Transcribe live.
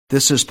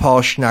This is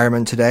Paul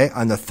Schneiderman today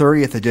on the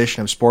 30th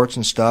edition of Sports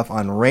and Stuff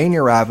on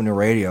Rainier Avenue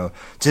Radio.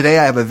 Today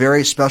I have a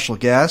very special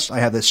guest. I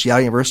have the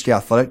Seattle University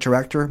Athletic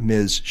Director,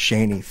 Ms.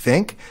 Shaney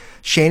Fink.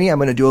 Shaney, I'm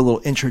going to do a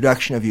little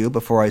introduction of you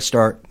before I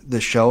start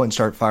the show and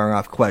start firing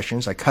off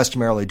questions. I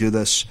customarily do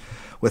this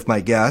with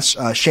my guests.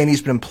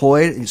 Shaney's been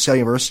employed at Seattle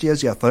University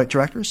as the Athletic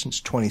Director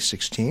since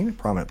 2016, a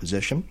prominent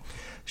position.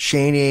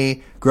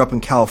 Shaney grew up in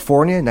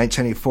California in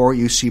 1994,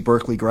 UC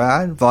Berkeley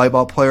grad,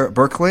 volleyball player at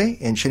Berkeley,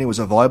 and Shaney was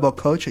a volleyball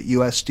coach at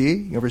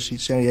USD, University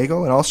of San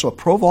Diego, and also a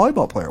pro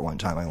volleyball player at one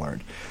time, I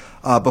learned.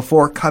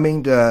 Before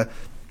coming to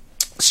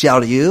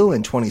Seattle U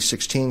in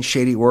 2016,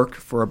 Shaney worked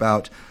for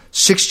about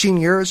 16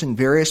 years in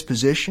various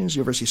positions,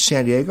 University of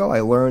San Diego. I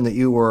learned that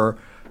you were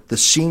the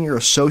Senior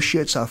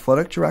Associates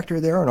Athletic Director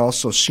there and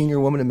also Senior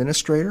Woman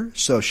Administrator.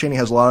 So Shaney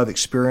has a lot of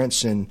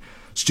experience in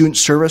student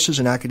services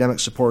and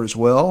academic support as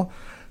well.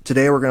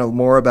 Today we're going to learn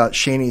more about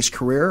Shaney's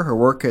career, her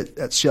work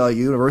at Seattle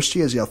University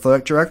as the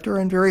athletic director,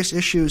 and various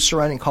issues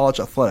surrounding college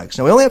athletics.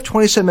 Now, we only have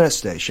 27 minutes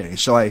today, Shaney,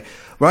 so we're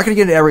not going to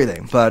get into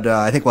everything, but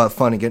I think we'll have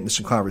fun and get into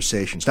some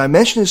conversations. Now, I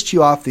mentioned this to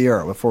you off the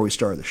air before we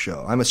started the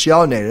show. I'm a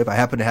Seattle native. I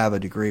happen to have a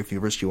degree from the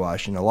University of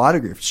Washington, a law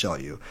degree from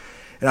Seattle U,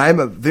 and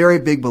I'm a very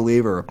big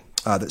believer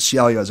that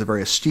Seattle U has a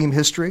very esteemed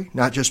history,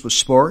 not just with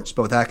sports,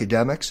 but with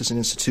academics as an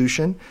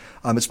institution.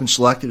 It's been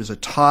selected as a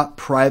top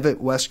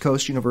private West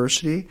Coast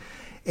university.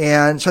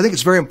 And so I think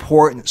it's very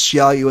important that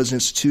Seattle U as an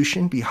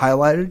institution be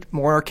highlighted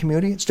more in our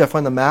community. It's definitely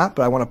on the map,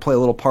 but I want to play a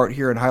little part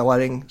here in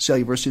highlighting Seattle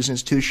University as an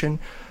institution,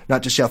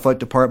 not just the athletic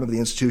department, but the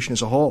institution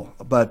as a whole.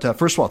 But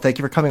first of all, thank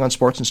you for coming on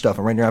Sports and Stuff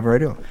on Rainier Avenue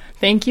Radio.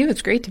 Thank you.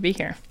 It's great to be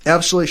here.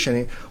 Absolutely,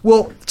 Shaney.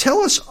 Well, tell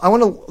us, I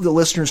want the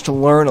listeners to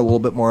learn a little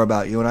bit more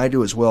about you, and I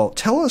do as well.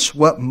 Tell us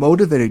what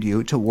motivated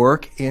you to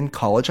work in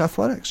college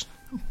athletics.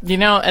 You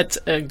know, it's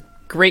a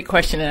great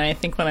question, and I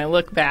think when I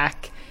look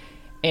back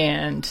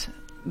and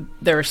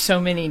there are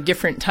so many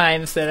different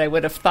times that I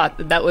would have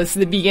thought that was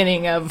the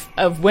beginning of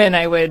when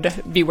I would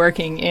be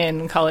working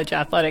in college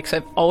athletics.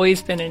 I've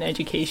always been in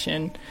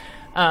education.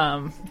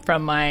 From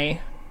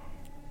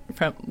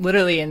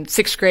literally in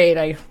sixth grade,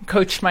 I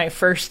coached my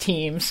first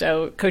team.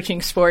 So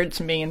coaching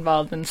sports and being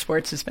involved in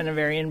sports has been a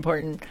very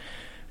important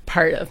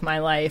part of my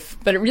life.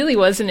 But it really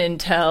wasn't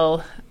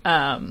until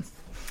I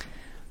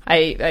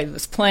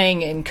was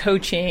playing and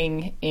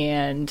coaching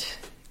and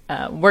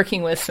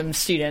working with some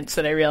students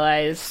that I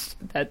realized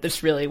that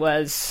this really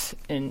was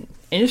an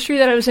industry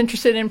that I was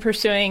interested in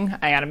pursuing.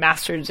 I got a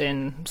master's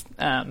in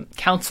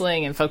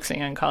counseling and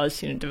focusing on college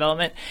student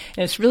development,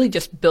 and it's really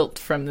just built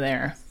from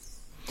there.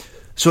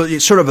 So it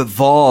sort of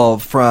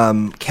evolved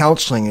from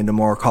counseling into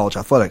more college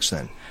athletics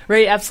then?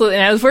 Right, absolutely.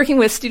 And I was working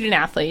with student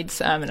athletes,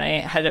 and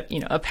I had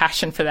a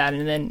passion for that.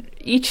 And then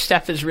each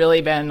step has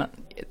really been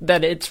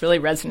that it's really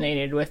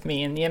resonated with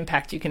me and the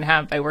impact you can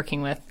have by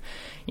working with.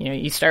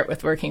 You start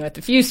with working with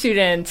a few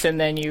students, and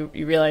then you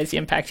realize the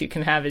impact you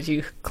can have as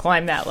you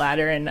climb that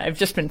ladder. And I've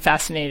just been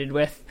fascinated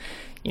with,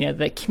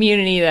 the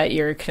community that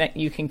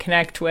you can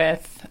connect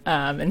with.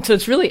 And so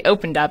it's really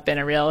opened up in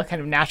a real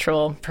kind of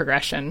natural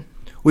progression.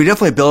 We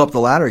definitely built up the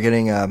ladder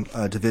getting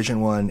a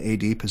Division I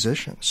AD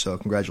position, so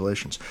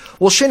congratulations.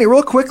 Well, Shaney,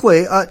 real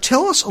quickly,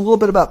 tell us a little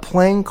bit about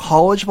playing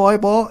college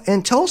volleyball,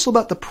 and tell us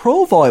about the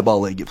pro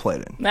volleyball league you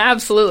played in.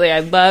 Absolutely.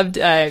 I loved,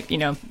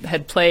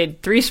 had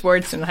played 3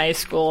 sports in high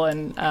school,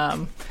 and,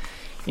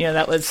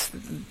 that was,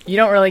 you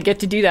don't really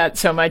get to do that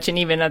so much, and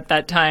even at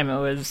that time,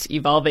 it was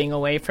evolving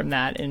away from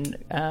that,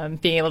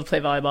 and being able to play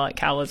volleyball at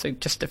Cal was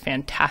just a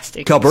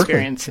fantastic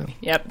experience. Berkeley.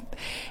 Yep.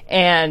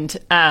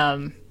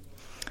 And,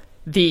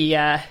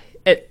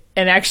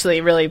 it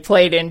actually really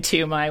played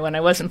into when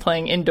I wasn't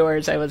playing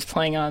indoors, I was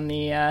playing on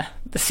the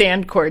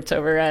sand courts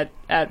over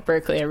at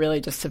Berkeley. I really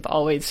just have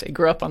always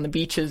grew up on the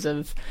beaches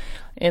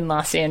in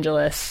Los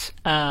Angeles,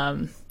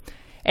 and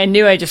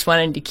knew I just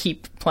wanted to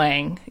keep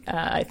playing.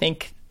 I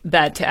think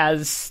that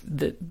as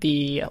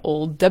the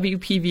old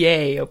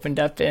WPVA opened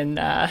up in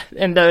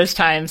those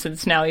times,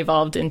 it's now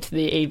evolved into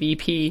the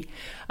AVP.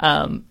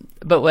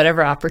 But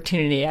whatever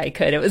opportunity I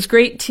could, it was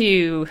great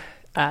to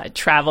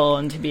travel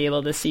and to be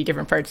able to see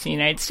different parts of the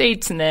United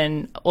States, and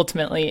then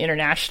ultimately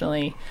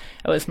internationally.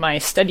 It was my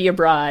study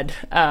abroad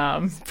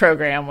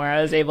program where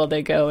I was able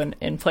to go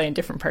and play in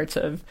different parts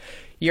of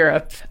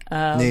Europe,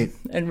 and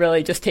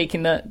really just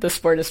taking the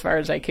sport as far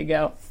as I could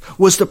go.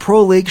 Was the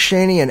Pro League,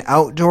 Shaney, an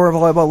outdoor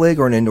volleyball league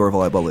or an indoor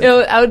volleyball league?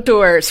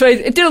 Outdoor. So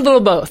I did a little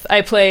both.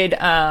 I played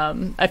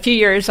a few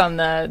years on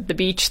the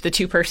beach, the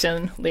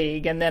 2-person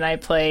league, and then I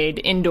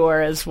played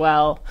indoor as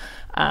well.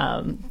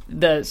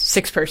 The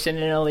 6-person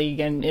in a league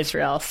in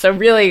Israel. So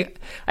really,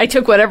 I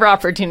took whatever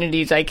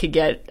opportunities I could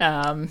get.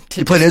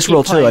 You played in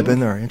Israel too. I've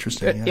been there.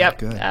 Interesting. Yeah, yep,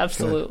 good,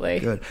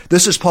 absolutely. Good.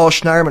 This is Paul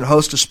Schneiderman,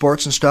 host of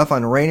Sports and Stuff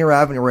on Rainier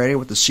Avenue Radio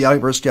with the Seattle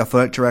University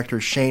Athletic Director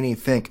Shaney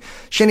Fink.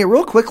 Shaney,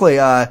 real quickly,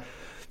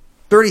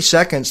 30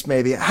 seconds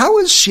maybe. How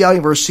is Seattle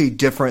University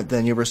different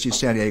than University of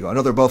San Diego? I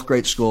know they're both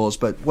great schools,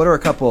 but what are a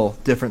couple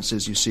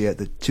differences you see at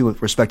the two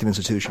respective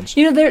institutions?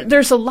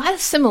 There's a lot of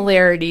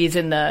similarities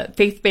in the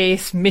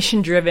faith-based,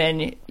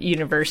 mission-driven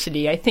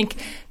university. I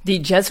think the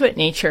Jesuit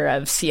nature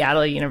of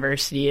Seattle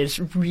University is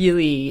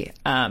really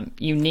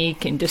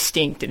unique and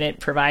distinct, and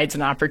it provides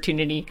an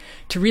opportunity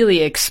to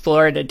really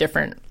explore at a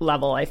different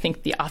level. I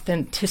think the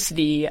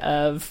authenticity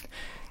of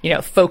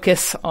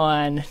focus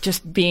on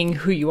just being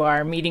who you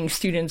are, meeting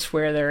students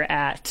where they're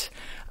at.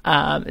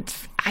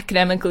 It's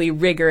academically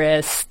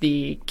rigorous.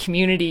 The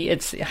community,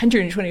 it's a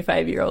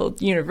 125-year-old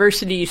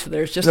university, so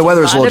there's just the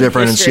weather's a little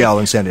different history. In Seattle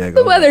and San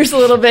Diego. The weather's a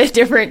little bit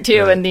different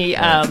too, right. And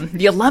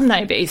the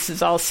alumni base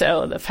is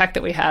also the fact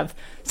that we have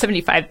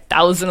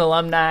 75,000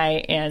 alumni,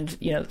 and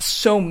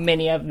so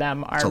many of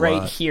them are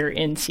right here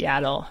in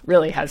Seattle.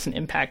 Really has an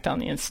impact on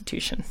the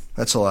institution.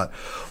 That's a lot.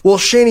 Well,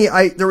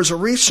 Shaney, there was a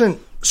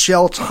recent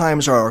Seattle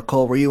Times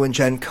article where you and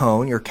Jen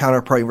Cohn, your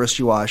counterpart at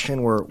University of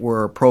Washington,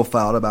 were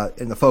profiled about,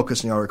 and the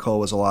focus in the article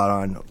was a lot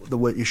on the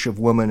issue of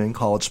women in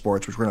college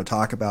sports, which we're going to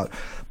talk about.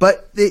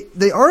 But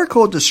the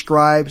article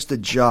describes the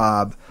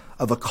job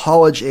of a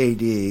college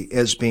AD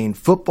as being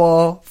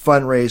football,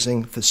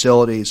 fundraising,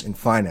 facilities, and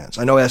finance.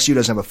 I know SU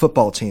doesn't have a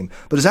football team,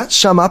 but does that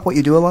sum up what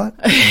you do a lot?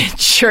 It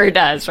sure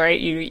does, right?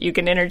 You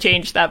can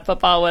interchange that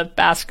football with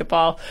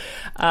basketball,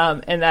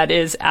 and that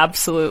is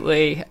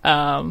absolutely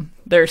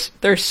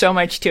there's so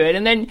much to it.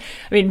 And then,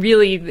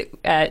 really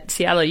at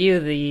Seattle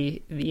U,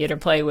 the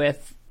interplay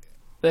with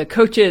the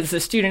coaches, the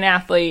student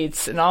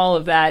athletes, and all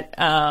of that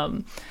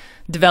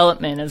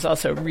development is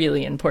also a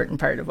really important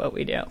part of what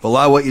we do. A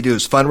lot of what you do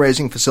is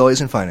fundraising,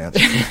 facilities, and finance.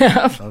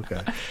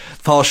 Okay.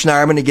 Paul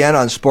Schneiderman again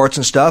on Sports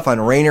and Stuff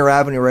on Rainier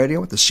Avenue Radio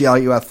with the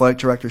CLU Athletic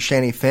Director,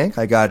 Shaney Fink.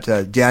 I got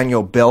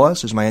Daniel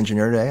Billis, who's my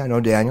engineer today. I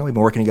know Daniel. We've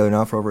been working together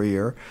now for over a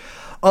year.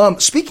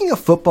 Speaking of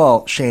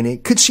football,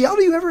 Shaney, could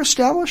Seattle U ever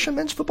establish a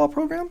men's football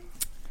program?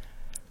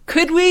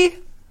 Could we?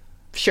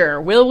 Sure.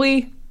 Will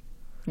we?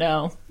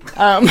 No.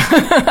 Probably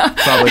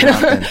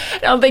not then. I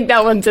don't think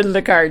that one's in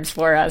the cards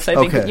for us. I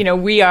think,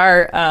 we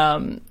are,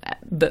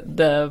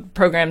 the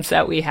programs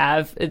that we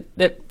have,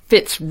 that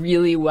fits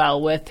really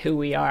well with who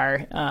we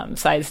are,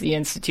 size of the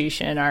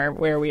institution,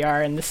 where we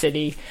are in the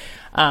city.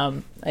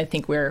 I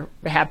think we're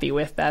happy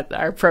with that,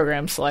 our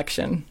program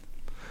selection.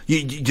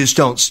 You just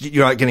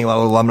you're not getting a lot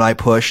of alumni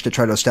push to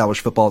try to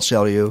establish football at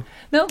Seattle U?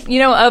 No,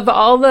 of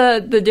all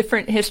the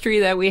different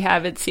history that we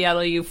have at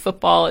Seattle U,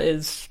 football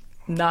is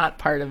not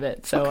part of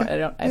it. So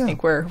I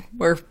think we're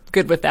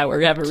good with that.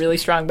 We have a really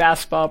strong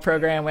basketball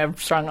program. We have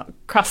strong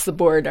across the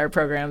board our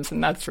programs,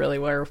 and that's really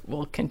where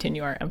we'll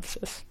continue our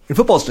emphasis. And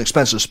football's an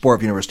expensive sport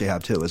for university to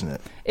have too, isn't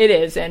it? It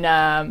is,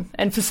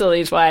 and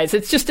facilities wise,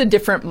 it's just a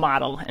different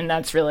model, and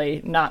that's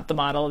really not the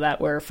model that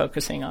we're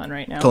focusing on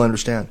right now. Totally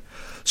understand.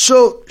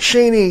 So,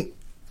 Shaney,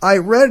 I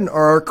read an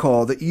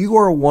article that you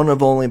are one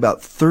of only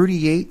about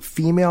 38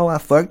 female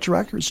athletic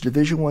directors at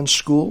Division I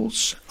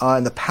schools.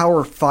 In the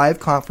Power 5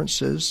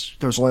 conferences,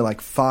 there's only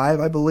like 5,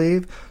 I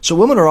believe. So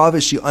women are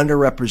obviously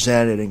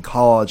underrepresented in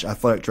college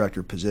athletic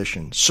director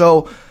positions.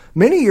 So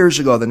many years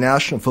ago, the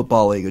National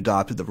Football League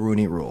adopted the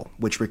Rooney Rule,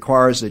 which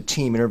requires a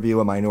team interview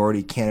a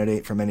minority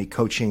candidate from any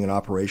coaching and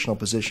operational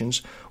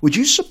positions. Would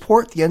you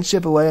support the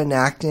NCAA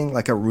enacting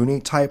like a Rooney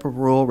type of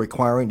rule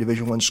requiring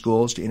Division I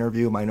schools to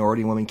interview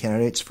minority women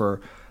candidates for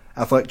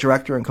athletic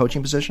director and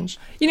coaching positions?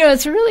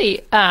 It's a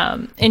really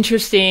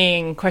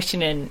interesting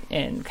question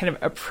and kind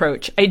of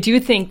approach. I do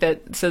think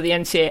that, the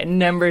NCAA a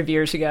number of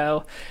years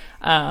ago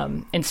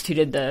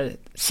instituted the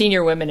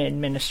Senior Women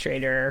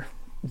Administrator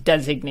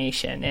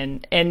designation,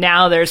 and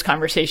now there's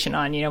conversation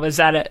on,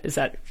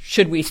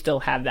 should we still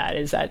have that?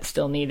 Is that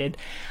still needed?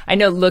 I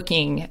know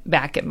looking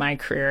back at my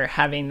career,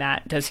 having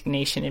that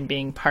designation and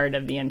being part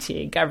of the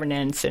NCAA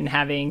governance and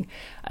having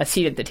a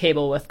seat at the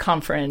table with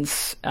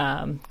conference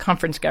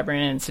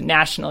governance and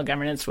national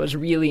governance was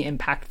really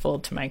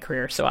impactful to my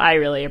career. So I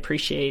really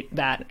appreciate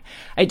that.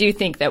 I do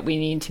think that we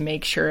need to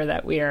make sure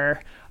that we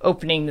are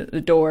opening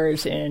the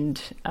doors and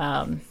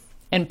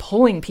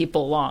pulling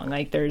people along.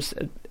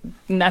 And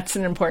that's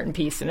an important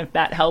piece. And if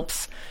that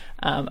helps,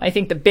 I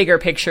think the bigger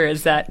picture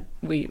is that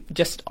we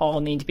just all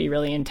need to be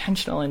really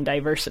intentional in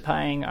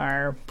diversifying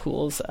our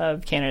pools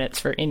of candidates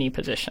for any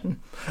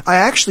position. I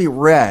actually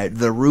read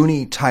the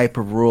Rooney type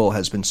of rule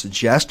has been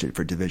suggested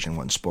for Division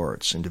I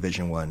sports and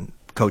Division I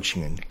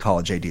coaching and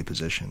college AD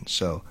positions.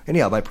 So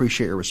anyhow, I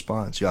appreciate your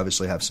response. You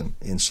obviously have some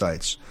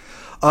insights.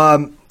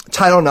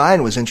 Title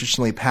IX was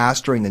interestingly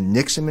passed during the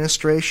Nixon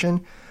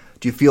administration.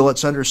 Do you feel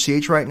it's under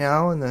siege right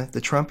now in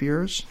the Trump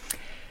years?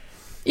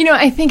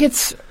 I think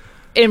it's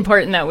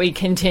important that we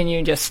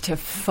continue just to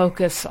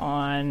focus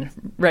on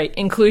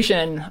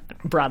inclusion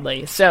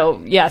broadly.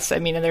 So yes,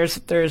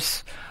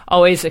 there's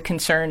always a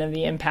concern of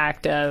the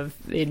impact of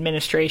the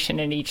administration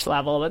at each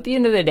level. But at the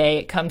end of the day,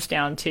 it comes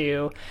down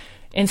to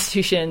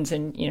institutions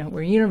and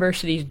we're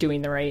universities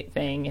doing the right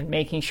thing and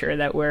making sure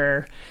that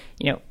we're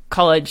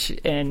college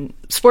and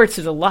sports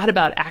is a lot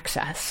about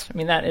access.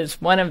 That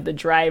is one of the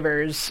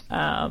drivers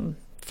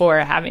for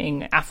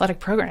having athletic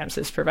programs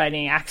is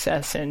providing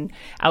access and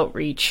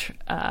outreach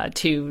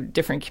to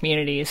different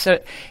communities. So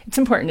it's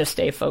important to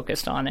stay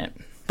focused on it.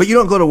 But you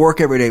don't go to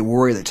work every day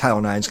worried that Title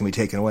IX is going to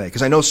be taken away,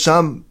 because I know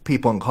some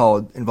people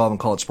involved in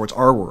college sports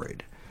are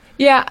worried.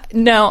 Yeah,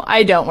 no,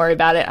 I don't worry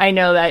about it. I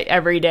know that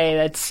every day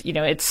that's,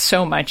 it's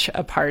so much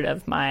a part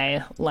of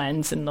my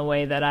lens and the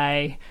way that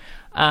I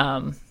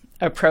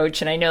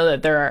approach. And I know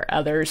that there are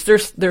others.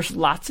 There's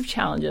lots of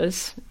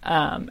challenges,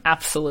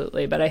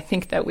 absolutely. But I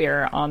think that we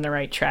are on the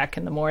right track.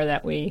 And the more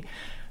that we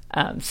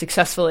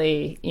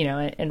successfully,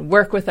 and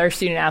work with our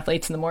student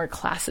athletes, and the more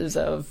classes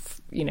of,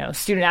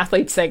 student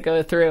athletes that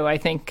go through, I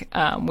think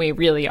we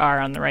really are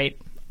on the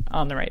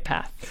right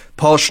path.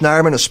 Paul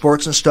Schneiderman of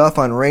Sports and Stuff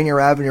on Rainier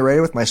Avenue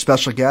Radio with my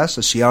special guest,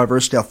 the Seattle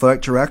University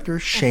Athletic Director,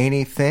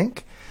 Shaney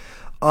Fink.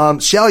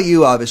 Seattle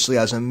U obviously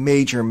has a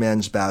major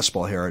men's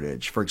basketball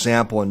heritage. For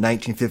example, in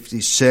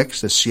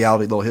 1956, the Seattle,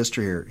 little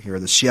history here,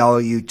 the Seattle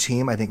U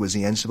team, I think, was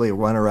the NCAA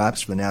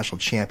runner-ups for the national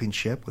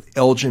championship with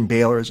Elgin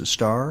Baylor as a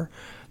star,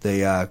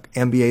 the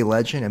NBA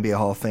legend, NBA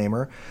Hall of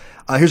Famer.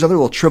 Here's another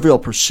little trivial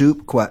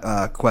pursuit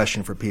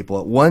question for people.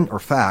 At one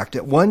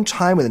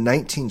time in the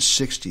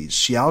 1960s,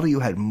 Seattle U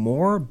had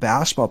more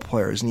basketball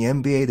players in the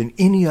NBA than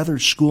any other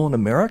school in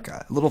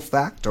America. A little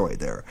factoid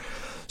there.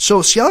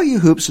 So Seattle U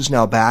Hoops is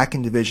now back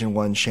in Division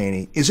I,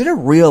 Shaney. Is it a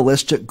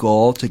realistic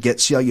goal to get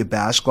Seattle U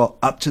basketball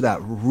up to that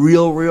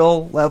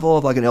real level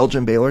of like an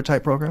Elgin Baylor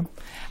type program?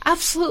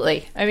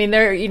 Absolutely. I mean,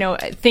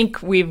 I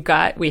think we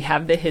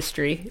have the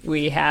history.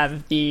 We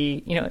have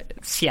the,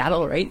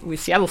 Seattle, right?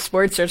 Seattle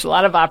sports, there's a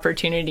lot of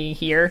opportunity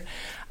here.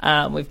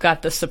 We've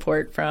got the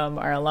support from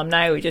our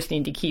alumni. We just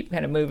need to keep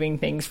kind of moving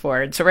things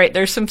forward. So, right,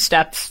 there's some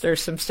steps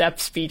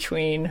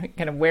between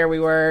kind of where we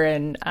were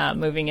and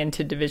moving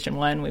into Division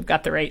I. We've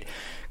got the right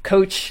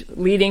coach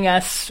leading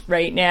us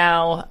right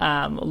now.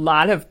 A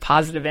lot of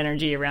positive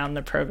energy around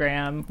the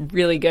program.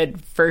 Really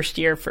good first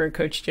year for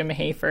Coach Jim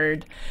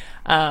Hayford.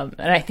 And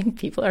I think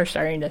people are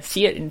starting to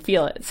see it and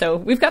feel it. So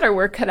we've got our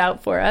work cut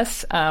out for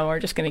us. We're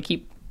just going to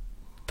keep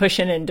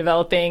pushing and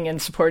developing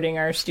and supporting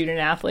our student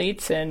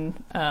athletes.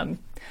 And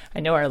I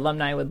know our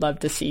alumni would love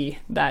to see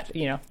that,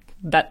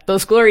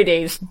 those glory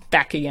days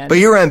back again. But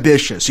you're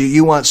ambitious.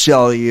 You want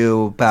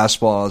CLU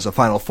basketball as a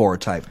Final Four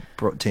type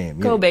team.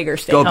 Go bigger,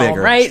 stay home,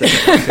 bigger, right?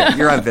 Okay.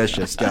 You're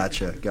ambitious.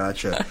 Gotcha.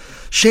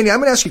 Shaney, I'm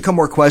going to ask you a couple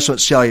more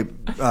questions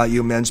about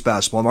CLU men's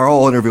basketball. Our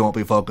whole interview won't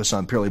be focused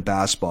on purely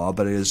basketball,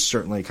 but it is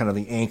certainly kind of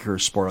the anchor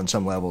sport on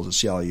some levels of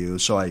CLU.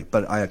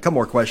 But I have a couple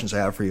more questions I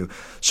have for you.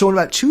 So in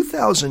about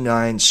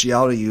 2009,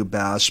 CLU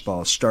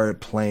basketball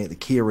started playing at the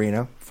Key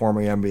Arena,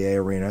 former NBA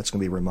arena. It's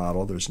going to be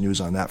remodeled. There's news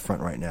on that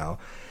front right now.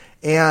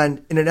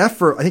 And in an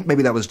effort, I think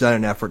maybe that was done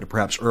in an effort to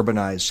perhaps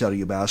urbanize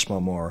CLU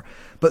basketball more.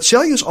 But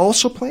CLU is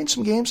also playing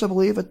some games, I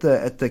believe, at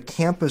the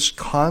campus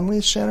Conley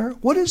Center.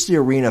 What is the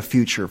arena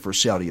future for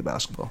CLU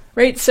basketball?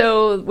 Right.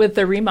 So with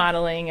the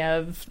remodeling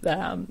of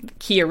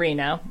Key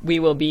Arena, we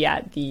will be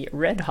at the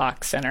Red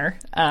Hawk Center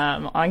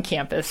on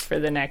campus for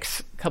the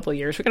next couple of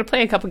years. We're going to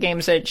play a couple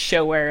games at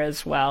Showware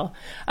as well.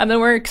 And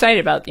we're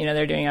excited about,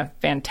 they're doing a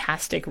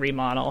fantastic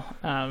remodel.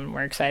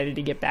 We're excited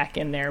to get back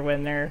in there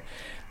when they're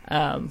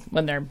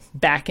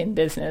back in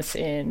business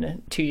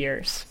in 2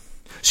 years.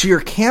 So your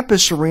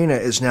campus arena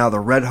is now the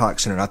Red Hawk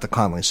Center, not the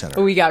Conley Center.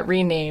 We got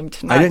renamed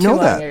I didn't know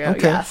that. Ago,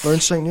 okay. Yes.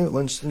 Learn something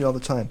new all the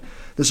time.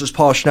 This is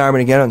Paul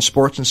Schneiderman again on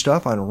Sports and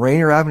Stuff on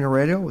Rainier Avenue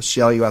Radio with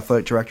CLU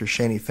Athletic Director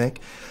Shaney Fink.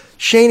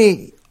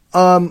 Shaney,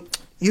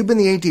 you've been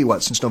the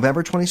AD, since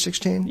November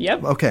 2016?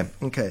 Yep.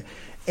 Okay.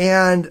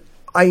 And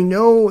I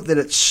know that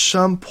at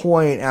some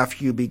point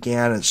after you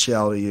began at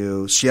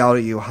CLU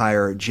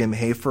hired Jim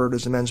Hayford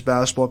as the men's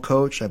basketball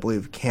coach. I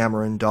believe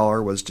Cameron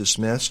Dollar was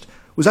dismissed.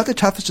 Was that the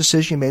toughest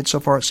decision you made so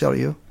far at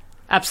CLU?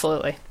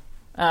 Absolutely.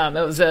 It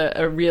was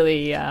a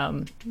really,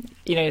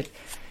 it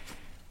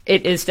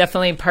is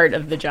definitely part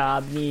of the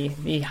job,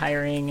 the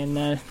hiring and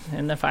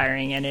the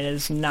firing, and it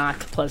is not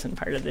the pleasant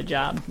part of the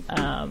job.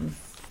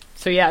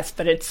 So yes,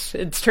 but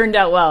it's turned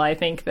out well. I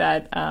think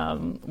that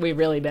we've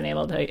really been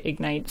able to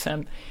ignite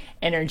some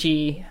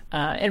energy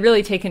and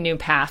really take a new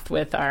path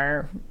with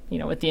our,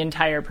 with the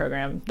entire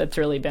program that's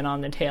really been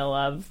on the tail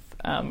of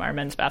our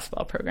men's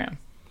basketball program.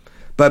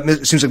 But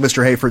it seems like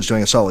Mr. Hayford's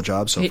doing a solid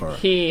job so far.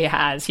 He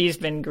has. He's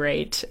been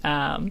great.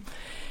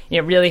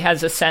 Really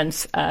has a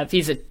sense of,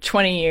 he's a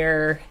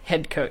 20-year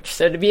head coach.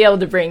 So to be able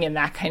to bring in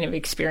that kind of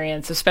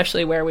experience,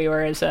 especially where we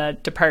were as a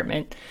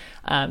department,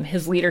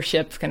 his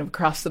leadership kind of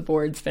across the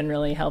board has been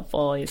really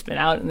helpful. He's been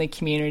out in the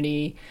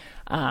community.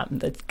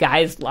 The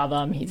guys love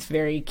him. He's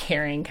very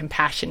caring,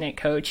 compassionate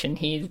coach, and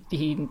he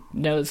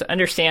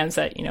understands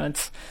that,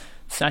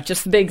 it's not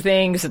just the big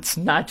things, it's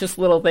not just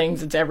little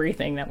things, it's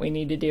everything that we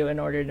need to do in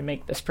order to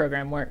make this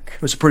program work.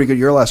 It was a pretty good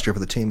year last year for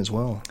the team as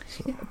well.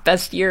 So.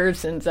 Best year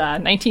since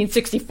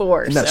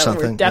 1964, Isn't that so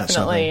something? We're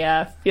definitely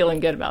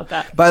feeling good about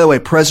that. By the way,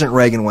 President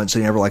Reagan once said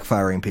he never liked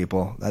firing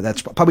people.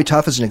 That's probably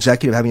tough as an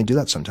executive having to do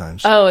that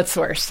sometimes. Oh, it's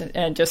worse.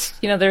 And just,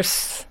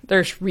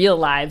 there's real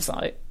lives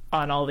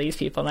on all these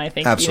people, and I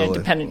think,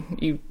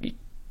 Absolutely.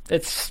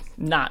 it's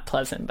not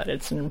pleasant, but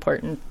it's an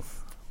important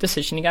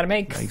decision you got to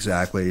make.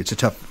 Exactly. It's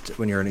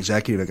when you're an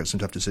executive, you've got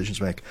some tough decisions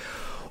to make.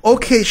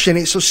 Okay,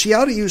 Shaney, so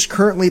Seattle U is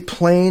currently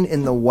playing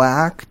in the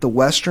WAC, the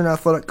Western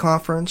Athletic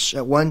Conference.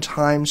 At one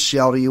time,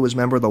 Seattle U was a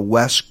member of the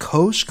West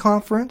Coast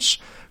Conference.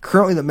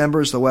 Currently, the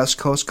members of the West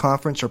Coast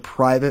Conference are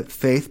private,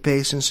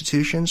 faith-based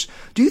institutions.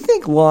 Do you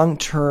think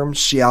long-term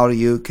Seattle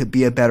U could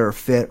be a better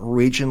fit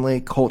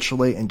regionally,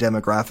 culturally, and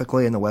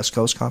demographically in the West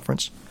Coast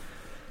Conference?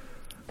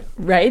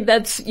 Right.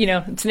 That's,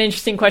 it's an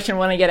interesting question,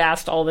 one I get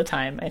asked all the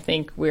time. I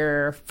think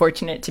we're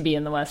fortunate to be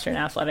in the Western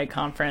Athletic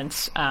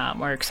Conference.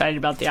 We're excited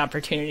about the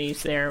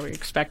opportunities there. We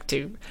expect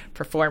to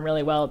perform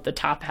really well at the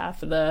top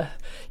half of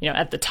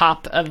at the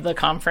top of the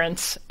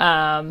conference.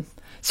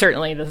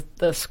 Certainly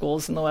the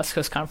schools in the West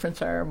Coast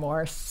Conference are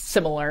more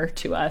similar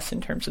to us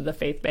in terms of the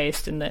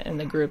faith-based and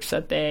the groups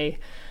that they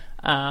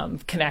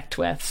connect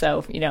with.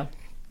 So,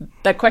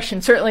 that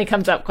question certainly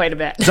comes up quite a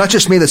bit. It's not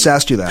just me that's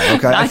asked you that.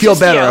 Okay, I feel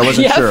better. I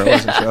wasn't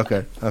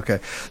sure. Okay.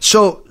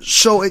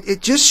 So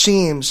it just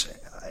seems,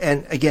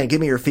 and again,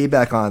 give me your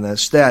feedback on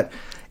this, that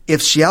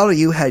if Seattle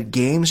U had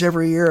games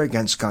every year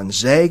against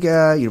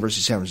Gonzaga,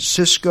 University of San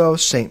Francisco,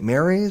 St.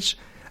 Mary's,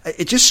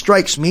 it just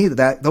strikes me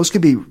that those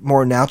could be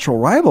more natural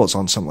rivals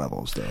on some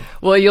levels, though.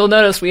 Well, you'll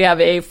notice we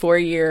have a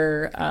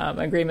 4-year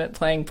agreement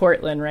playing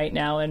Portland right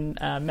now in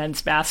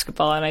men's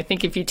basketball. And I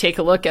think if you take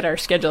a look at our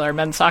schedule, our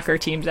men's soccer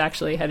team's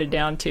actually headed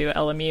down to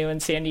LMU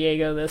and San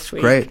Diego this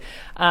week. Great.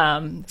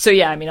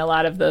 A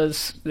lot of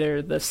those,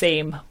 they're the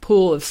same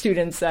pool of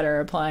students that are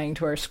applying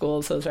to our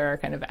schools. Those are our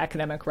kind of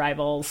academic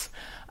rivals.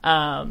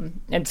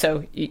 And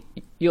so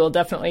you'll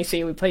definitely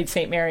see we played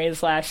St.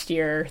 Mary's last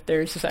year.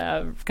 There's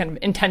a kind of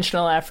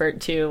intentional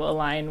effort to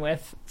align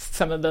with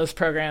some of those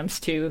programs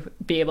to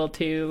be able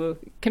to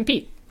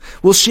compete.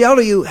 Well,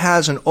 Seattle U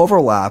has an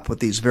overlap with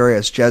these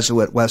various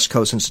Jesuit West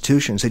Coast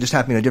institutions. They just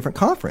happen in a different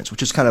conference,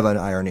 which is kind of an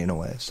irony in a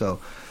way.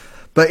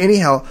 But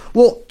anyhow,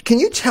 well, can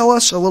you tell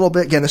us a little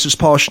bit? Again, this is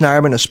Paul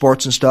Schneiderman of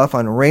Sports and Stuff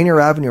on Rainier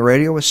Avenue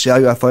Radio with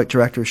Seattle U Athletic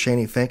Director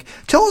Shaney Fink.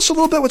 Tell us a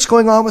little bit what's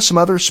going on with some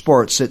other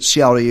sports at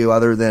Seattle U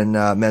other than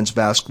men's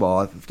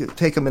basketball.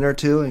 Take a minute or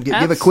two and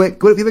give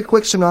a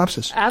quick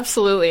synopsis.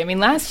 Absolutely. I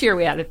mean, last year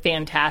we had a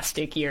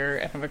fantastic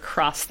year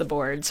across the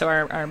board. So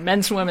our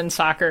men's and women's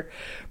soccer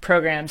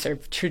programs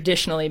have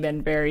traditionally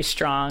been very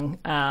strong.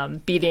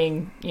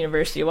 Beating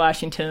University of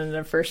Washington in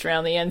the first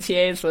round of the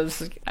NCAAs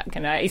was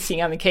kind of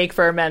icing on the cake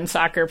for our men's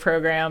soccer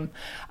program.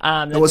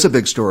 That was a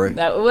big story.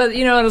 That was,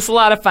 it was a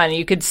lot of fun.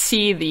 You could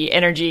see the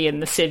energy in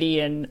the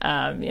city and,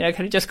 kind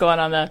of just going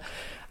on the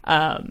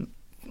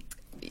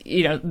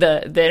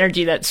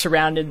energy that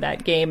surrounded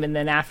that game. And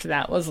then after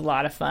that was a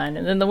lot of fun.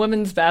 And then the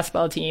women's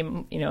basketball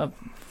team,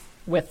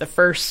 with the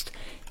first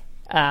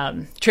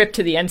trip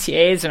to the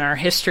NCAAs in our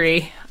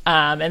history.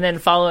 And then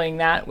following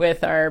that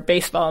with our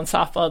baseball and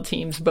softball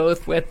teams,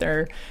 both with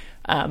their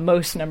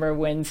most number of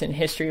wins in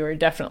history. We're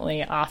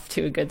definitely off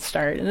to a good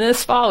start. And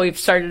this fall, we've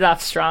started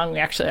off strong.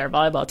 Our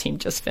volleyball team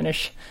just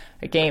finished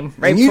a game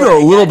right. And you know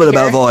a little bit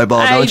about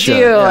volleyball, don't you? I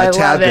do. I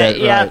love it.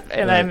 Yeah, right,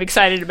 and right. I'm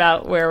excited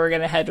about where we're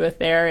going to head with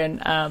there.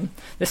 And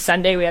this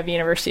Sunday, we have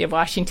University of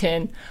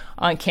Washington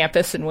on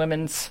campus in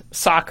women's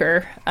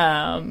soccer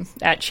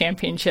at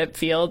Championship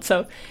Field.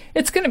 So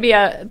it's going to be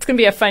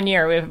a fun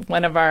year. We have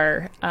one of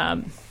our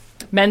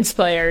men's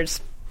players,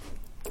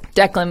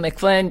 Declan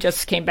McFlynn,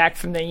 just came back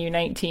from the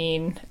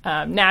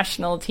U19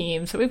 national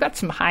team. So we've got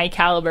some high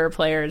caliber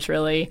players,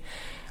 really.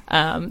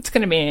 It's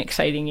going to be an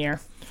exciting year.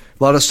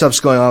 A lot of stuff's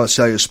going on with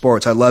Seattle U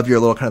Sports. I love your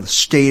little kind of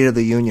state of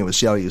the union with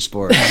Seattle U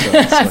Sports.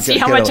 So See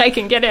how much I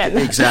can get in.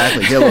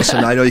 Exactly.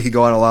 Listen, I know you could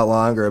go on a lot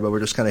longer, but we're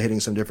just kind of hitting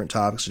some different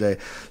topics today.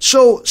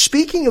 So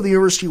speaking of the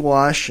University of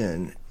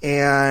Washington,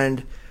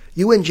 and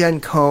you and Jen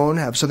Cohn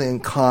have something in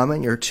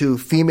common. You're two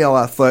female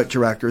athletic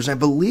directors. I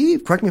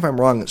believe, correct me if I'm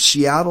wrong,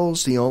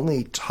 Seattle's the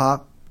only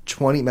top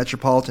 20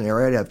 metropolitan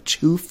area to have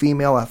two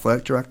female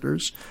athletic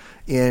directors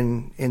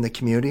in the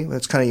community.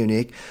 That's kind of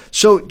unique.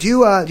 So do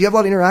you have a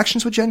lot of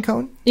interactions with Jen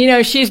Cohn?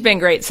 She's been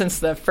great since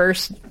the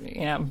first,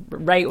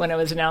 right when it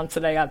was announced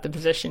that I got the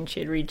position,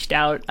 she had reached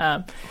out.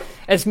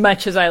 As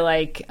much as I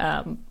like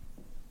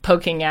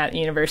poking at the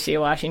University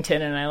of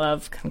Washington, and I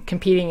love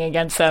competing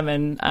against them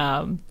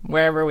and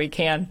wherever we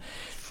can,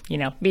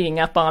 beating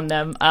up on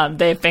them.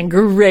 They've been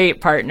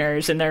great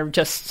partners, and they're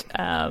just,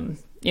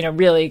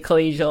 really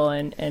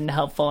collegial and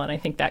helpful. And I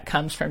think that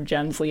comes from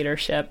Jen's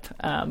leadership.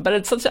 But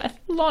it's such a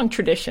long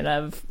tradition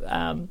of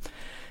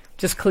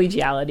just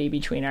collegiality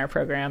between our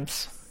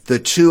programs. The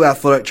two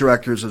athletic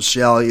directors of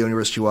Seattle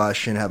University of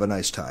Washington have a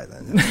nice tie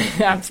then.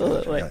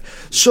 Absolutely. Okay.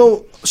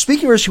 So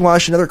speaking of University of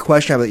Washington, another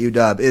question I have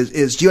about UW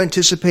is do you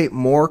anticipate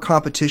more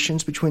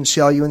competitions between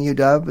Seattle and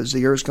UW as the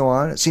years go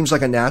on? It seems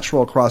like a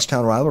natural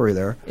crosstown rivalry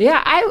there.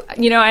 Yeah,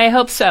 I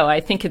hope so. I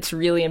think it's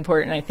really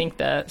important. I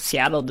think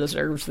Seattle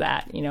deserves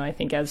that. I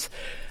think as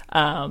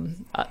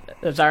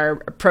our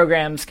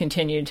programs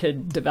continue to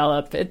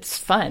develop, it's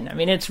fun. I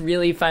mean, it's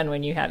really fun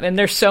when you have, and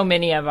there's so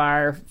many of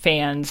our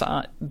fans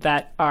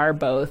that are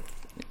both,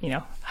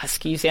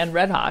 Huskies and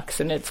Redhawks,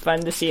 and it's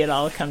fun to see it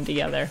all come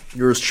together.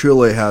 Yours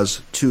truly has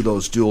two of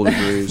those dual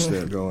degrees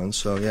that are going,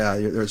 so yeah,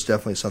 there's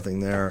definitely something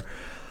there.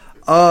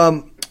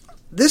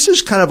 This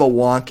is kind of a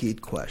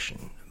wonky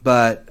question,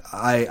 but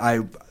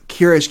I'm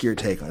curious to your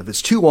take on it. If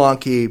it's too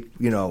wonky,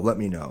 let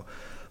me know.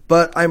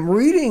 But I'm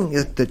reading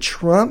that the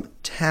Trump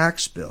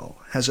tax bill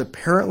has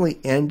apparently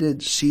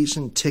ended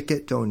season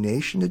ticket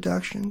donation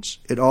deductions.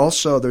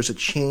 There's a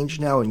change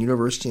now in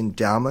university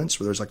endowments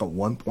where there's like a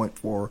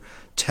 1.4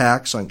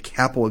 tax on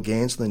capital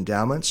gains and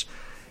endowments.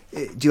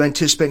 Do you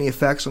anticipate any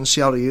effects on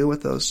CLU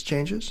with those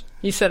changes?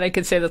 You said I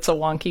could say that's a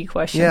wonky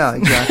question. Yeah,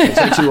 exactly. Is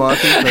that too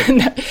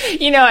wonky?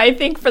 But... I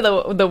think for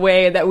the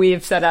way that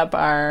we've set up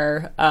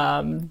our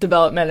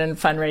development and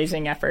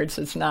fundraising efforts,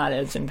 it's not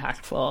as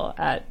impactful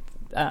at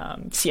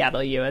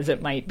Seattle U as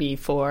it might be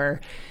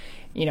for,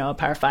 a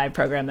Power 5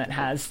 program that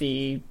has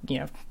the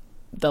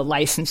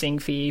licensing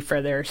fee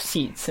for their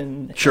seats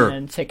and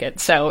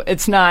tickets. So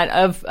it's not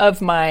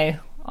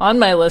on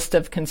my list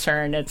of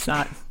concern. It's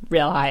not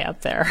real high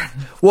up there.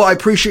 Well, I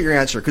appreciate your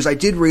answer because I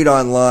did read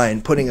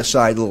online, putting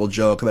aside a little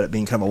joke about it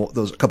being kind of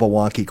those couple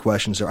wonky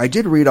questions there. I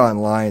did read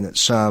online that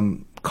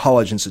some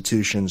college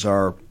institutions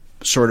are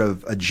sort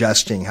of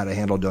adjusting how to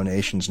handle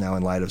donations now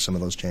in light of some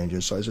of those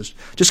changes. So I was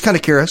just kind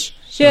of curious.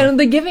 So. Yeah,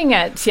 the giving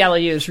at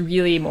CLU is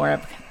really more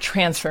of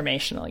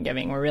transformational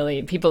giving. We're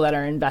really, people that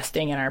are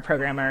investing in our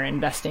program are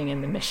investing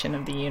in the mission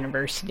of the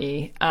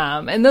university.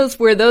 And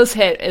where those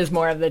hit is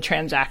more of the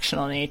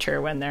transactional nature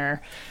when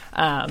they're,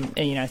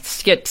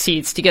 to get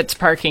seats, to get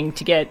parking,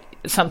 to get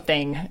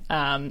something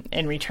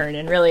in return.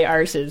 And really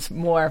ours is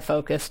more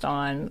focused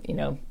on,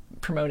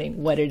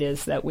 promoting what it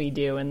is that we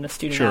do in the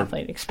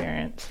student-athlete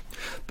experience.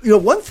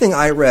 One thing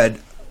I read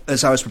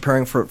as I was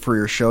preparing for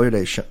your show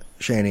today,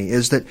 Shaney,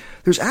 is that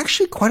there's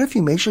actually quite a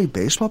few Major League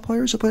Baseball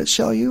players that play at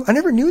CLU. I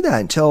never knew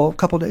that until a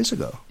couple of days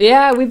ago.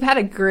 Yeah, we've had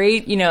a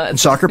great, And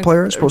soccer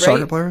players, pro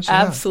soccer players?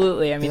 Yeah.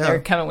 Absolutely. I mean,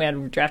 they're coming. We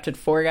had drafted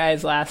 4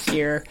 guys last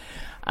year,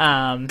 2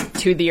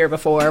 the year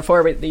before,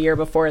 4 the year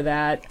before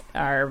that.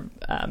 Our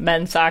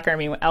men's soccer,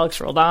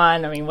 Alex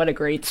Roldan, what a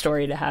great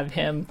story to have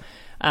him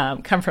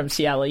come from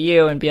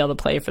CLU and be able to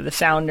play for the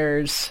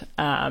Sounders.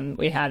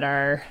 We had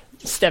our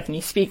Stephanie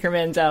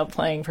Speakerman's out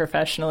playing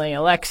professionally.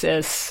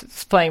 Alexis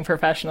is playing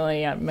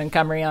professionally at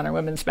Montgomery on our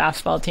women's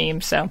basketball team.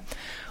 So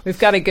we've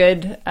got a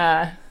good,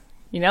 they're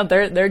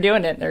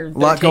doing it. They're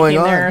taking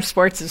their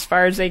sports as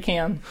far as they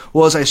can.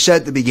 Well, as I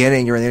said at the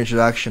beginning during the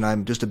introduction,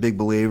 I'm just a big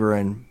believer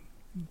in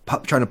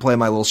trying to play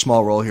my little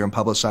small role here in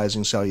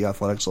publicizing CLU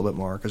athletics a little bit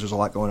more because there's a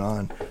lot going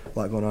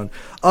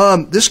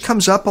on. This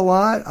comes up a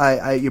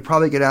lot. You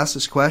probably get asked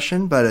this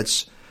question, but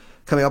it's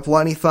coming up a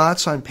lot. Any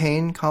thoughts on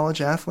paying college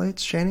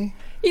athletes, Shaney?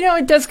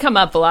 It does come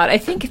up a lot. I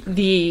think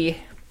the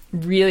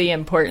really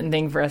important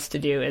thing for us to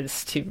do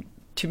is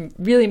to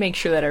really make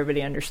sure that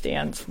everybody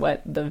understands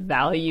what the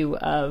value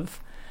of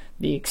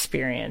the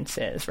experience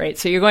is, right?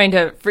 So you're going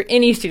to, for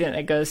any student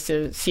that goes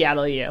to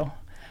Seattle U,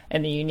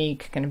 and the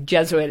unique kind of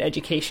Jesuit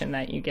education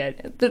that you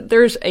get,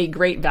 there's a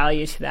great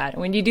value to that.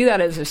 And when you do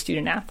that as a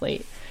student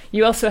athlete,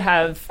 you also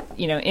have,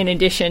 in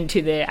addition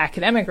to the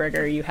academic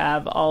rigor, you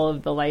have all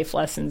of the life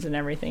lessons and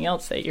everything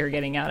else that you're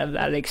getting out of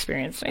that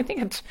experience. And I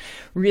think it's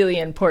really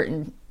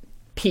important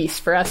piece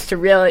for us to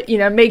really,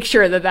 make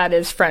sure that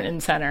is front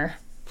and center.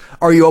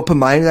 Are you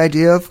open-minded to the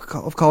idea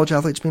of college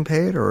athletes being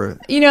paid, or?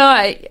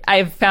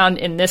 I've found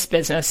in this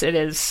business it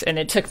is, and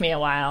it took me a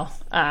while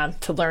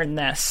to learn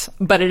this,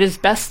 but it is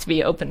best to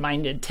be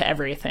open-minded to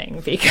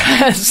everything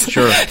because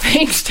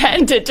things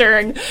tend to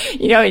turn,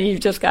 and you've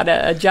just got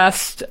to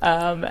adjust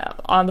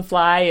on the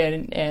fly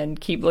and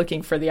keep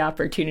looking for the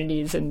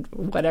opportunities and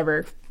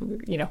whatever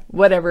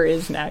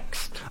is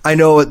next. I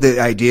know the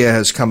idea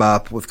has come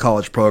up with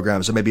college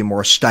programs that maybe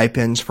more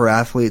stipends for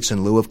athletes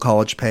in lieu of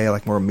college pay,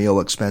 like more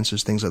meal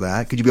expenses, things like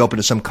that. Could you be open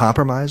to some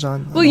compromise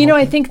on Well,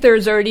 I think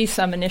there's already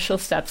some initial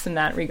steps in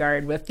that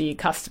regard with the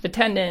cost of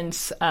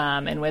attendance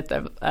and with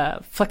the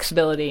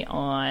flexibility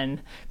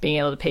on being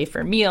able to pay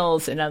for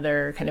meals and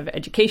other kind of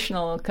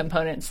educational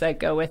components that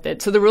go with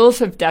it. So the rules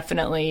have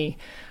definitely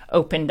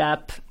opened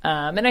up,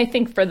 and I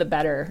think for the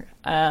better.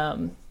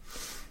 And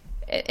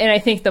I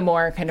think the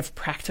more kind of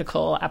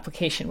practical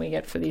application we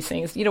get for these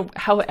things,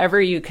 however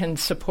you can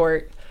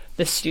support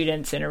the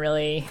students in a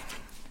really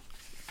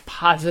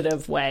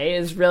positive way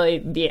is really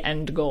the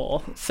end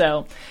goal.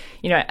 So,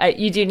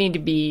 you do need to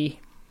be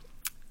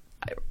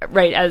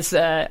right as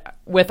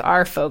with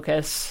our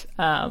focus.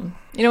 We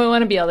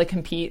want to be able to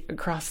compete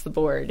across the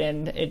board,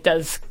 and it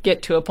does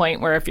get to a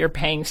point where if you're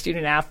paying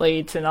student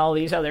athletes and all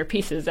these other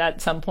pieces,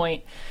 at some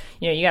point,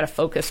 you got to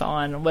focus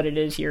on what it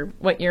is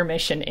what your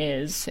mission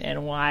is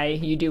and why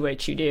you do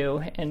what you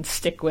do, and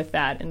stick with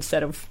that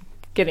instead of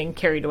getting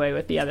carried away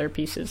with the other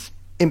pieces.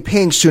 And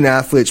paying student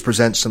athletes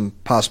presents some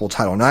possible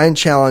Title IX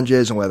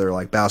challenges, and whether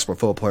like basketball,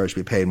 football players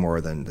be paid more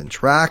than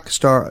track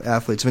star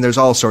athletes. There's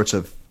all sorts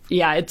of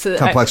Yeah, it's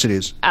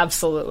complexities.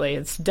 Absolutely,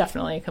 it's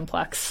definitely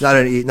complex. Not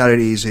an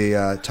easy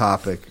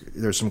topic.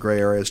 There's some gray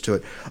areas to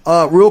it.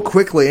 Real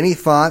quickly, any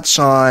thoughts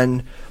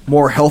on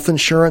more health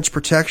insurance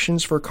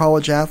protections for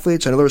college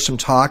athletes? I know there was some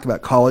talk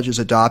about colleges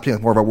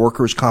adopting more of a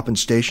workers'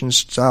 compensation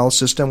style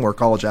system where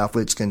college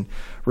athletes can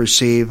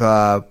receive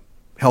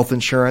health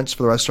insurance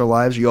for the rest of their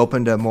lives. Are you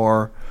open to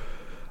more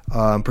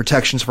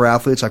protections for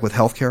athletes, like with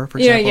healthcare, for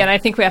example? Yeah, and I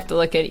think we have to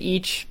look at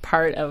each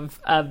part of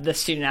the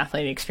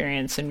student-athlete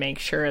experience and make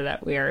sure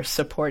that we are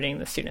supporting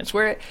the students.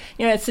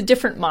 It's a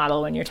different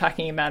model when you're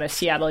talking about a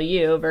Seattle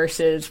U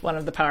versus one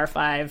of the Power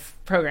 5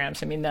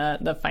 programs. I mean,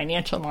 the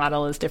financial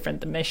model is different.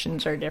 The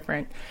missions are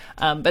different.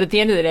 But at the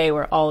end of the day,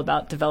 we're all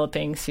about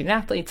developing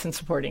student-athletes and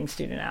supporting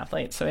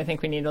student-athletes. So I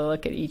think we need to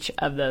look at each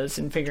of those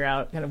and figure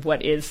out kind of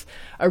what is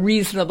a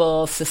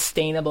reasonable,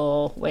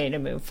 sustainable way to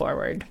move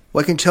forward.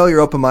 Well, I can tell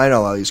you're open-minded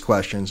on all these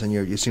questions, and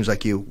it seems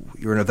like you're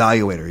an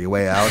evaluator. You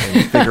weigh out and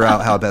you figure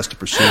out how best to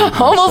proceed.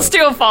 Almost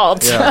to a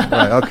fault. Yeah,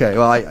 right. Okay.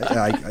 Well, I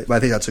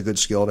think that's a good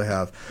skill to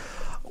have.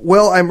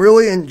 Well, I'm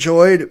really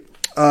enjoyed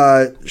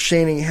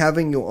Shaney,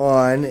 having you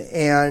on.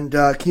 And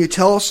can you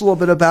tell us a little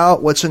bit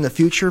about what's in the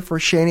future for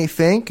Shaney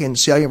Fink and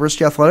Seattle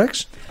University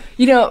Athletics?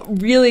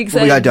 Really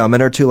excited. We got a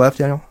minute or two left,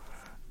 Daniel.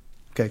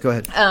 Okay, go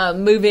ahead.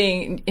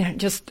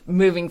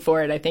 Moving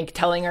forward, I think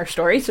telling our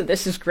story. So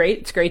this is great.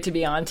 It's great to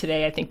be on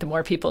today. I think the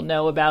more people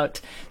know about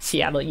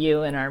Seattle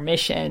U and our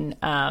mission,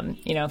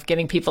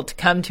 getting people to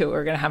come to it,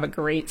 we're going to have a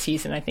great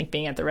season. I think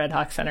being at the Red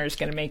Hawk Center is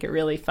going to make it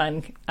really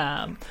fun.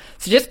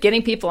 So just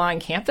getting people on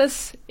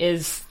campus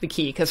is the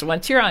key, because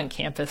once you're on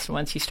campus,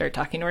 once you start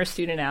talking to our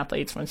student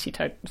athletes, once you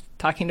start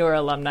talking to our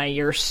alumni,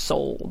 you're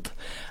sold.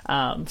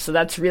 So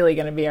that's really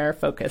going to be our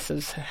focus,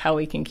 is how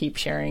we can keep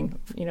sharing,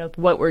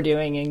 what we're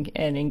doing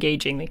and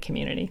engaging the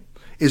community.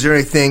 Is there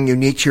anything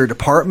unique to your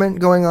department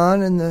going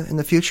on in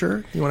the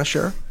future you want to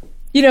share?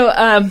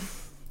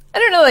 I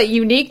don't know that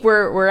unique.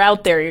 We're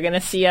out there. You're going to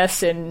see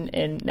us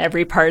in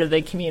every part of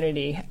the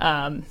community.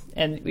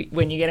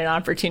 When you get an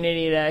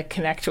opportunity to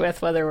connect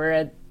with, whether we're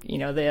at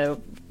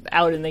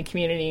out in the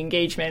community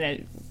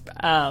engagement,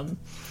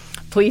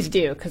 please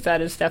do, because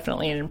that is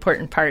definitely an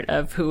important part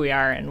of who we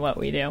are and what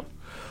we do.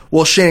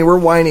 Well, Shaney, we're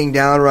winding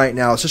down right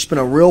now. It's just been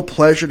a real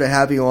pleasure to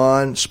have you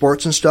on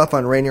Sports and Stuff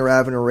on Rainier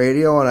Avenue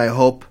Radio, and I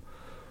hope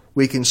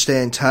we can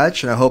stay in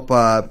touch, and I hope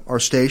our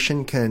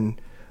station can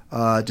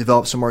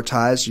develop some more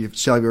ties to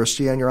Seattle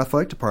University and your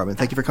athletic department.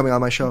 Thank you for coming on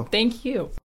my show. Thank you.